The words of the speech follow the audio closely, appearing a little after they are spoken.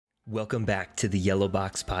Welcome back to the Yellow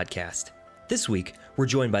Box Podcast. This week, we're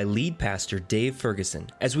joined by lead pastor Dave Ferguson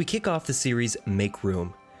as we kick off the series Make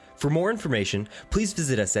Room. For more information, please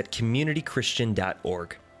visit us at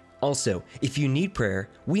communitychristian.org. Also, if you need prayer,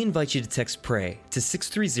 we invite you to text PRAY to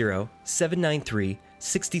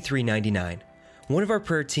 630-793-6399. One of our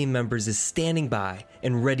prayer team members is standing by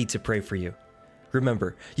and ready to pray for you.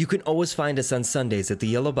 Remember, you can always find us on Sundays at the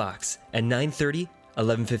Yellow Box at 9:30,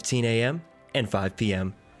 11:15 a.m., and 5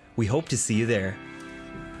 p.m. We hope to see you there.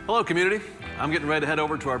 Hello, community. I'm getting ready to head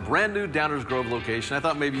over to our brand new Downers Grove location. I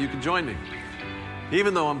thought maybe you could join me.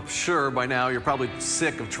 Even though I'm sure by now you're probably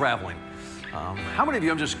sick of traveling. How many of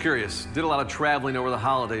you, I'm just curious, did a lot of traveling over the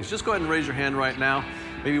holidays? Just go ahead and raise your hand right now.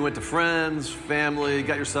 Maybe you went to friends, family,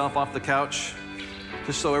 got yourself off the couch,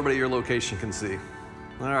 just so everybody at your location can see.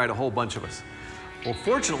 All right, a whole bunch of us. Well,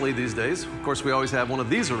 fortunately these days, of course, we always have one of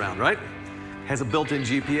these around, right? Has a built-in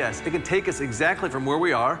GPS. It can take us exactly from where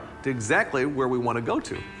we are to exactly where we want to go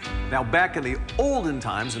to. Now, back in the olden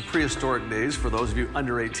times, in prehistoric days, for those of you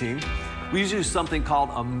under 18, we used to use something called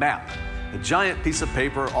a map. A giant piece of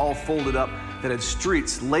paper all folded up that had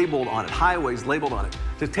streets labeled on it, highways labeled on it,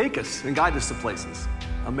 to take us and guide us to places.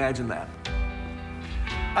 Imagine that.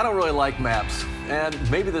 I don't really like maps, and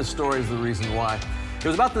maybe this story is the reason why. It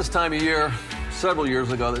was about this time of year, several years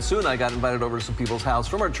ago, that Sue and I got invited over to some people's house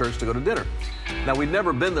from our church to go to dinner. Now, we'd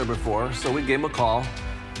never been there before, so we gave them a call.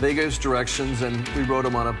 They gave us directions, and we wrote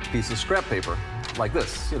them on a piece of scrap paper, like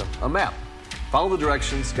this, a map. Followed the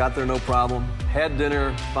directions, got there no problem, had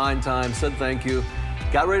dinner, fine time, said thank you,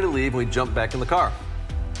 got ready to leave, and we jumped back in the car.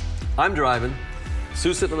 I'm driving,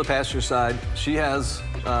 Sue's sitting on the passenger side, she has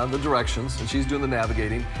the directions, and she's doing the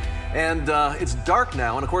navigating, and it's dark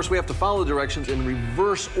now, and of course we have to follow the directions in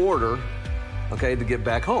reverse order, to get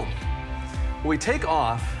back home. We take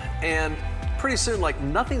off, and pretty soon,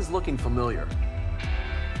 nothing's looking familiar.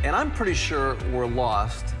 And I'm pretty sure we're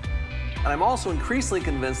lost. And I'm also increasingly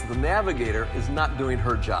convinced that the navigator is not doing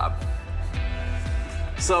her job.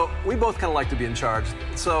 So we both kind of like to be in charge.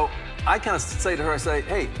 So I kind of say to her,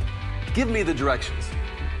 hey, give me the directions.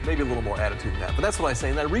 Maybe a little more attitude than that, but that's what I say.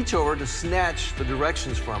 And I reach over to snatch the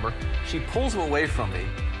directions from her. She pulls them away from me.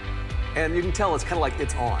 And you can tell it's kind of like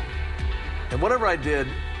it's on. And whatever I did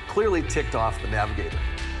clearly ticked off the navigator.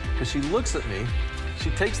 Because she looks at me, she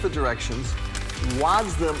takes the directions,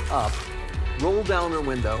 wads them up, rolls down her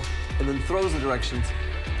window, and then throws the directions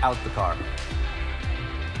out the car.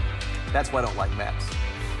 That's why I don't like maps.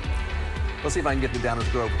 Let's see if I can get to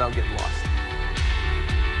Downers Grove without getting lost.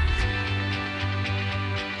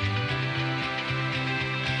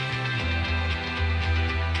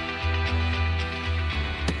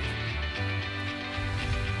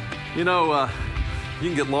 You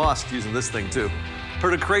can get lost using this thing too.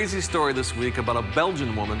 Heard a crazy story this week about a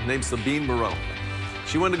Belgian woman named Sabine Moreau.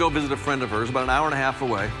 She went to go visit a friend of hers about an hour and a half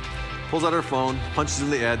away, pulls out her phone, punches in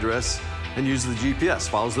the address, and uses the GPS,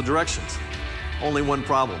 follows the directions. Only one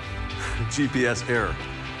problem, GPS error.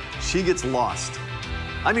 She gets lost.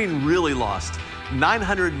 I mean really lost.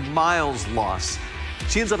 900 miles lost.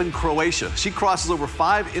 She ends up in Croatia. She crosses over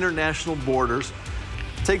 5 international borders,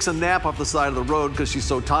 takes a nap off the side of the road because she's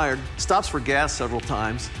so tired, stops for gas several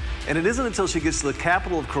times, and it isn't until she gets to the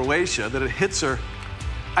capital of Croatia that it hits her,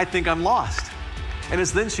 I think I'm lost. And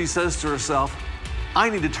it's then she says to herself,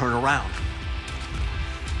 I need to turn around.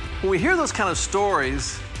 When we hear those kind of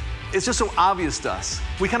stories, it's just so obvious to us.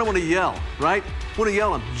 We kind of want to yell, right? We want to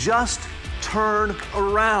yell them, just turn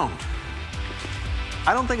around.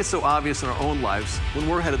 I don't think it's so obvious in our own lives when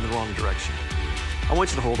we're headed in the wrong direction. I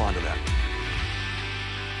want you to hold on to that.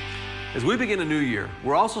 As we begin a new year,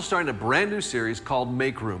 we're also starting a brand new series called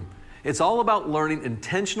Make Room. It's all about learning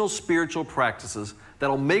intentional spiritual practices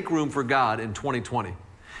that'll make room for God in 2020.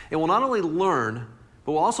 It will not only learn,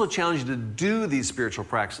 but will also challenge you to do these spiritual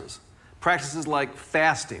practices. Practices like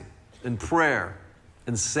fasting and prayer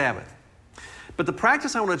and Sabbath. But the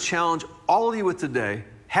practice I want to challenge all of you with today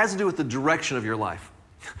has to do with the direction of your life.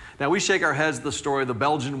 Now, we shake our heads at the story of the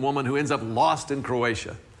Belgian woman who ends up lost in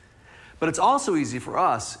Croatia. But it's also easy for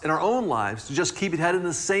us in our own lives to just keep it headed in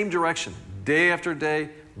the same direction, day after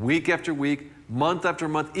day, week after week, month after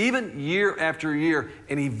month, even year after year,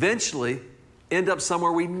 and eventually end up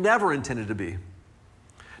somewhere we never intended to be.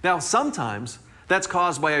 Now, sometimes that's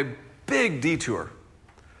caused by a big detour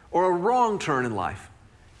or a wrong turn in life,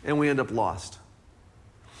 and we end up lost.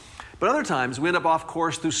 But other times, we end up off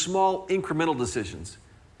course through small incremental decisions.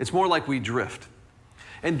 It's more like we drift.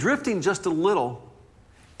 And drifting just a little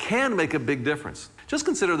can make a big difference. Just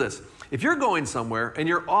consider this. If you're going somewhere and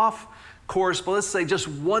you're off course, but let's say just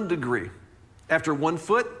 1 degree, after 1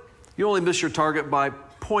 foot, you only miss your target by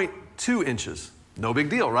 0.2 inches. No big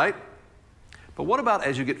deal, right? But what about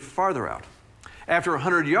as you get farther out? After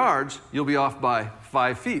 100 yards, you'll be off by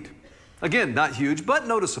 5 feet. Again, not huge, but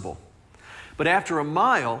noticeable. But after a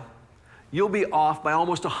mile, you'll be off by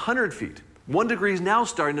almost 100 feet. 1 degree is now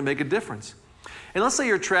starting to make a difference. And let's say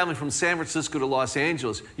you're traveling from San Francisco to Los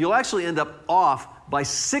Angeles, you'll actually end up off by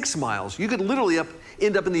 6 miles. You could literally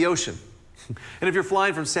end up in the ocean. And if you're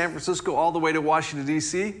flying from San Francisco all the way to Washington,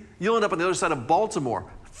 D.C., you'll end up on the other side of Baltimore,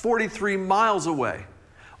 43 miles away.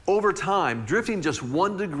 Over time, drifting just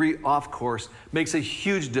 1 degree off course makes a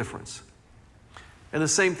huge difference. And the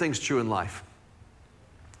same thing's true in life.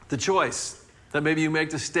 The choice that maybe you make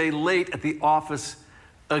to stay late at the office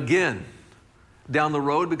again down the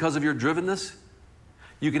road because of your drivenness,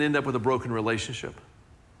 you can end up with a broken relationship.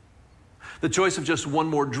 The choice of just 1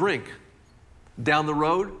 more drink down the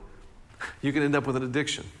road, you can end up with an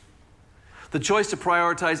addiction. The choice to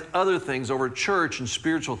prioritize other things over church and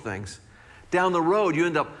spiritual things, down the road, you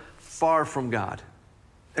end up far from God.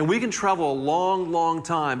 And we can travel a long, long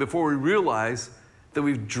time before we realize that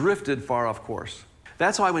we've drifted far off course.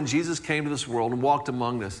 That's why when Jesus came to this world and walked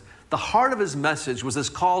among us, the heart of his message was this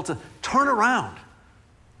call to turn around.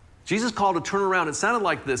 Jesus called to turn around. It sounded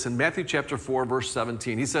like this in Matthew chapter 4, verse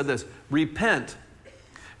 17. He said this, "Repent,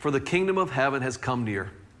 for the kingdom of heaven has come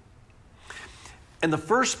near." And the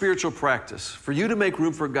first spiritual practice for you to make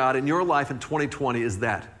room for God in your life in 2020 is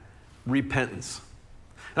that, repentance.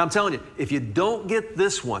 And I'm telling you, if you don't get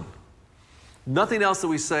this one, nothing else that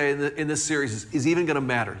we say in this series is even going to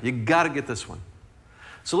matter. You got to get this one.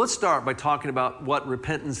 So let's start by talking about what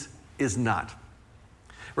repentance is not.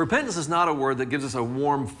 Repentance is not a word that gives us a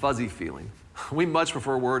warm, fuzzy feeling. We much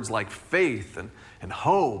prefer words like faith and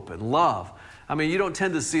hope and love. I mean, you don't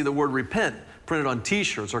tend to see the word repent printed on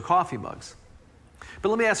t-shirts or coffee mugs. But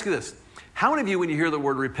let me ask you this. How many of you, when you hear the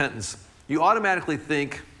word repentance, you automatically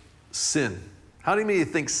think sin? How many of you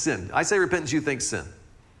think sin? I say repentance, you think sin.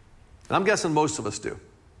 And I'm guessing most of us do.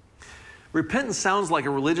 Repentance sounds like a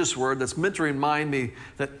religious word that's meant to remind me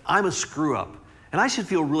that I'm a screw-up and I should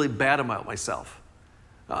feel really bad about myself.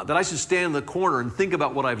 That I should stand in the corner and think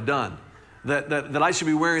about what I've done. That I should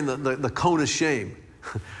be wearing the cone of shame.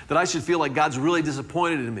 That I should feel like God's really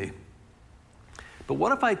disappointed in me. But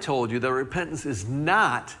what if I told you that repentance is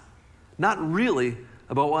not really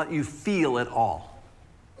about what you feel at all?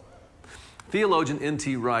 Theologian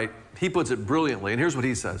N.T. Wright, he puts it brilliantly, and here's what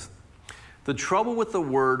he says. The trouble with the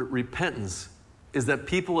word repentance is that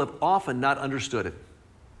people have often not understood it.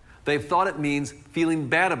 They've thought it means feeling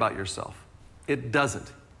bad about yourself. It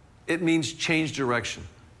doesn't. It means change direction,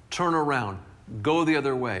 turn around, go the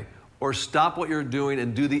other way, or stop what you're doing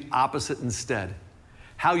and do the opposite instead.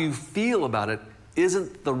 How you feel about it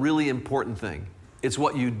isn't the really important thing. It's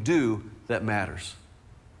what you do that matters.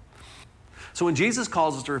 So when Jesus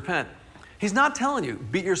calls us to repent, he's not telling you,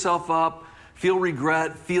 beat yourself up, feel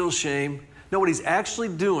regret, feel shame. No, what he's actually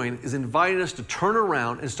doing is inviting us to turn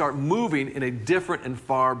around and start moving in a different and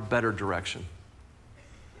far better direction.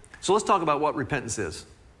 So let's talk about what repentance is.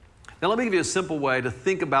 Now let me give you a simple way to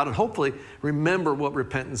think about and hopefully remember what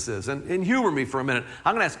repentance is. And humor me for a minute.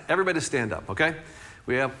 I'm going to ask everybody to stand up, okay?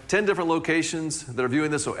 We have 10 different locations that are viewing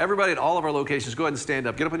this, so everybody at all of our locations, go ahead and stand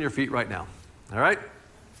up. Get up on your feet right now, all right?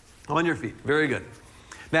 On your feet, very good.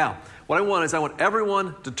 Now, what I want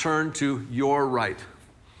everyone to turn to your right.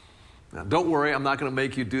 Now, don't worry, I'm not going to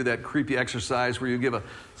make you do that creepy exercise where you give a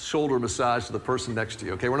shoulder massage to the person next to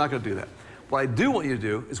you, okay? We're not going to do that. What I do want you to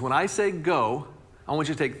do is when I say go, I want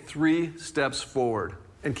you to take 3 steps forward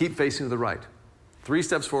and keep facing to the right. 3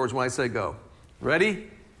 steps forward when I say go. Ready?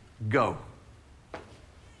 Go.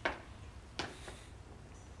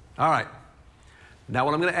 All right. Now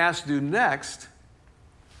what I'm going to ask you to do next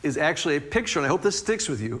is actually a picture, and I hope this sticks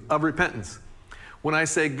with you, of repentance. When I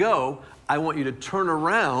say go, I want you to turn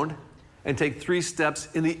around and take 3 steps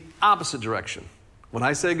in the opposite direction. When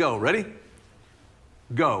I say go, ready?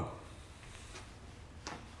 Go.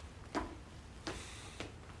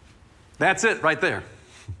 That's it right there.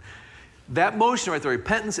 That motion right there,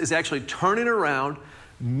 repentance, is actually turning around,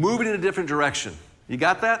 moving in a different direction. You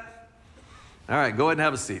got that? All right, go ahead and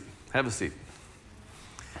have a seat. Have a seat.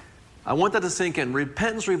 I want that to sink in.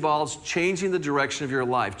 Repentance revolves changing the direction of your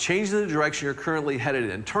life, changing the direction you're currently headed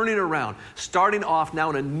in, turning around, starting off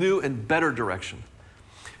now in a new and better direction.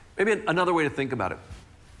 Maybe another way to think about it.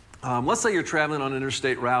 Let's say you're traveling on an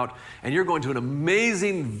interstate route and you're going to an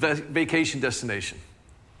amazing vacation destination.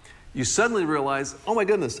 You suddenly realize, oh my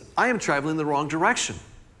goodness, I am traveling the wrong direction.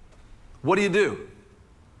 What do?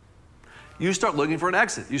 You start looking for an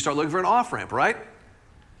exit. You start looking for an off-ramp, right?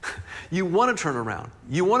 You want to turn around.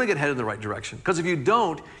 You want to get headed in the right direction. Because if you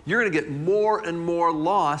don't, you're going to get more and more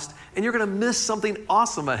lost, and you're going to miss something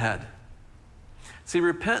awesome ahead. See,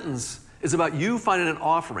 repentance is about you finding an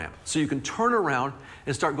off-ramp so you can turn around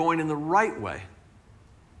and start going in the right way.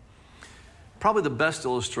 Probably the best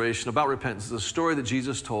illustration about repentance is a story that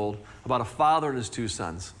Jesus told about a father and his two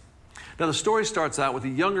sons. Now, the story starts out with the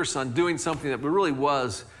younger son doing something that really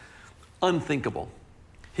was unthinkable.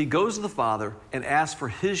 He goes to the father and asks for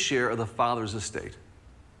his share of the father's estate.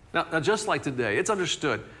 Now, just like today, it's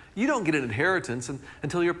understood. You don't get an inheritance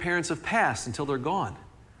until your parents have passed, until they're gone.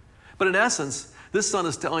 But in essence, this son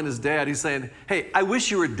is telling his dad, he's saying, hey, I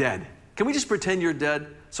wish you were dead. Can we just pretend you're dead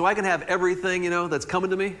so I can have everything, that's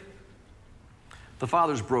coming to me? The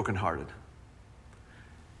father's brokenhearted.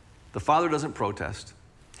 The father doesn't protest.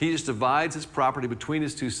 He just divides his property between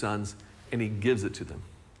his two sons and he gives it to them.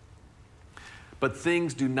 But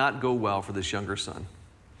things do not go well for this younger son.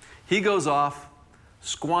 He goes off,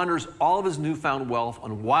 squanders all of his newfound wealth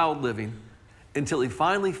on wild living until he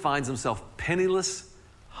finally finds himself penniless,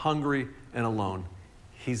 hungry, and alone.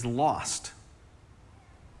 He's lost.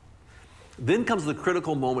 Then comes the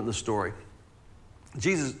critical moment in the story.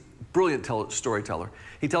 Jesus, brilliant storyteller,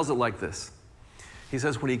 he tells it like this. He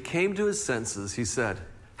says, when he came to his senses, he said,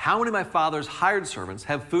 how many of my father's hired servants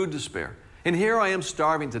have food to spare? And here I am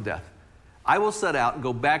starving to death. I will set out and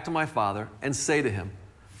go back to my father and say to him,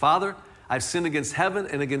 Father, I've sinned against heaven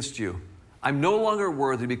and against you. I'm no longer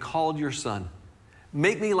worthy to be called your son.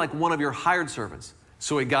 Make me like one of your hired servants.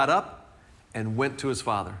 So he got up and went to his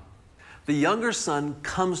father. The younger son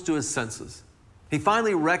comes to his senses. He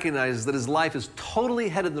finally recognizes that his life is totally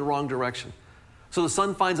headed in the wrong direction. So the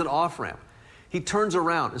son finds an off-ramp. He turns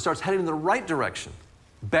around and starts heading in the right direction,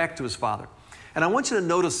 back to his father. And I want you to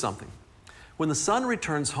notice something. When the son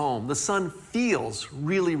returns home, the son feels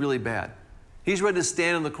really, really bad. He's ready to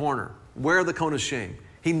stand in the corner, wear the cone of shame.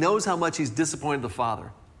 He knows how much he's disappointed the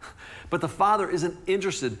father. But the father isn't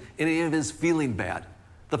interested in any of his feeling bad.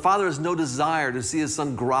 The father has no desire to see his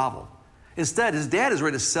son grovel. Instead, his dad is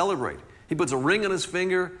ready to celebrate. He puts a ring on his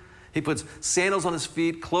finger, he puts sandals on his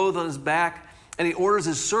feet, clothes on his back, and he orders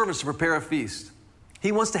his servants to prepare a feast.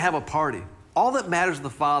 He wants to have a party. All that matters to the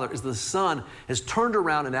father is the son has turned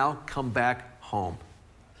around and now come back home.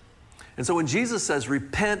 And so when Jesus says,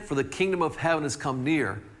 repent for the kingdom of heaven has come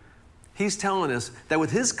near, he's telling us that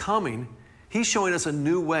with his coming, he's showing us a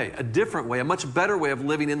new way, a different way, a much better way of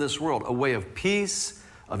living in this world, a way of peace,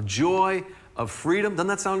 of joy, of freedom. Doesn't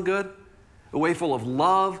that sound good? A way full of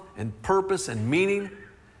love and purpose and meaning,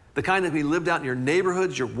 the kind that can be lived out in your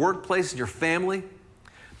neighborhoods, your workplace, and your family.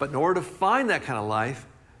 But in order to find that kind of life,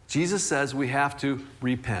 Jesus says we have to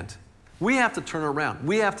repent. We have to turn around.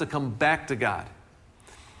 We have to come back to God.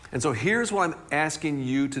 And so here's what I'm asking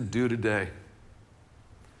you to do today.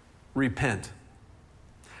 Repent.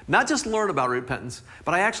 Not just learn about repentance,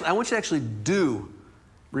 but I want you to actually do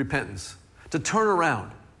repentance, to turn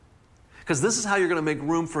around. Because this is how you're going to make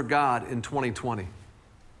room for God in 2020.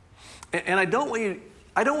 And I don't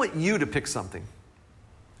want you to pick something.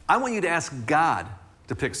 I want you to ask God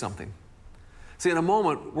to pick something. See, in a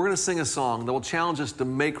moment, we're going to sing a song that will challenge us to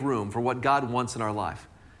make room for what God wants in our life.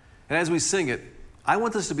 And as we sing it, I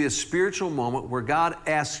want this to be a spiritual moment where God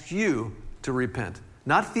asks you to repent.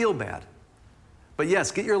 Not feel bad, but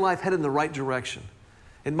yes, get your life headed in the right direction.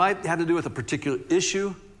 It might have to do with a particular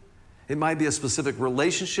issue. It might be a specific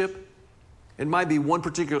relationship. It might be one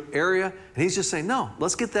particular area. And he's just saying, no,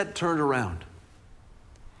 let's get that turned around.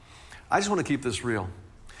 I just want to keep this real.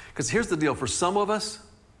 Because here's the deal. For some of us,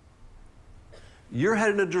 you're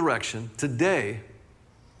headed in a direction today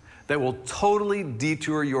that will totally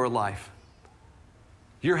detour your life.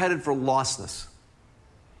 You're headed for lostness.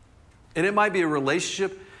 And it might be a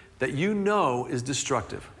relationship that you know is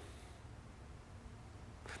destructive.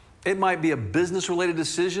 It might be a business-related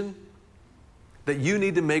decision that you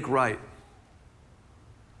need to make right.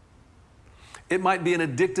 It might be an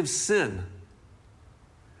addictive sin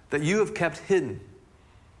that you have kept hidden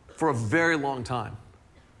for a very long time.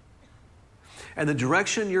 And the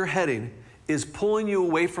direction you're heading is pulling you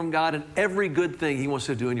away from God and every good thing He wants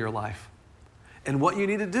to do in your life. And what you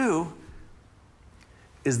need to do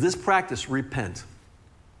is this practice, repent.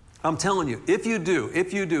 I'm telling you, if you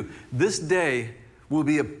do, this day will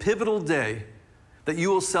be a pivotal day that you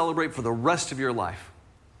will celebrate for the rest of your life.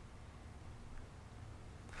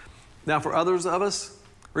 Now, for others of us,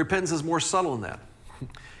 repentance is more subtle than that.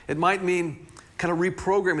 It might mean kind of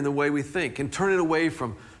reprogramming the way we think and turning away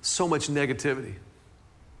from so much negativity.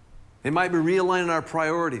 It might be realigning our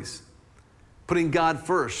priorities, putting God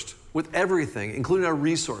first with everything, including our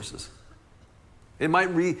resources. It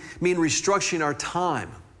might mean restructuring our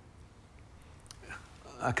time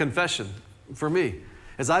a confession for me.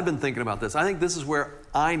 As I've been thinking about this, I think this is where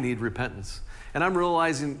I need repentance. And I'm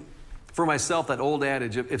realizing for myself that old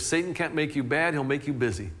adage, if Satan can't make you bad, he'll make you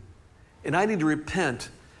busy. And I need to repent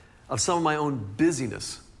of some of my own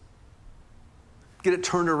busyness. Get it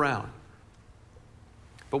turned around.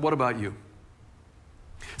 But what about you?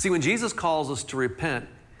 See, when Jesus calls us to repent,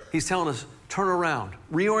 he's telling us, turn around,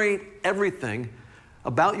 reorient everything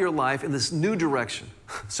about your life in this new direction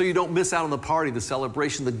so you don't miss out on the party, the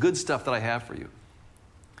celebration, the good stuff that I have for you.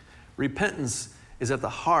 Repentance is at the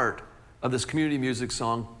heart of this community music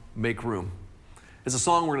song, Make Room. It's a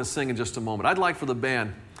song we're going to sing in just a moment. I'd like for the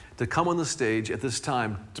band to come on the stage at this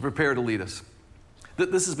time to prepare to lead us.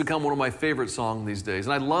 This has become one of my favorite songs these days,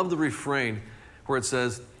 and I love the refrain where it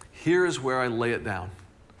says, here is where I lay it down.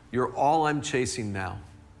 You're all I'm chasing now.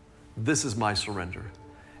 This is my surrender.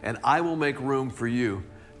 And I will make room for you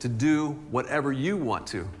to do whatever you want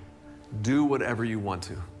to. Do whatever you want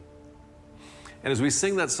to. And as we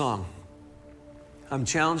sing that song, I'm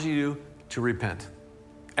challenging you to repent.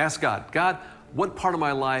 Ask God, God, what part of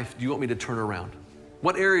my life do you want me to turn around?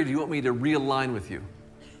 What area do you want me to realign with you?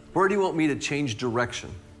 Where do you want me to change direction?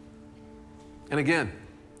 And again,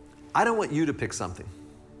 I don't want you to pick something.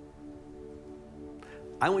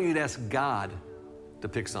 I want you to ask God to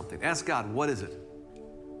pick something. Ask God, what is it?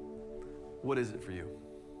 What is it for you?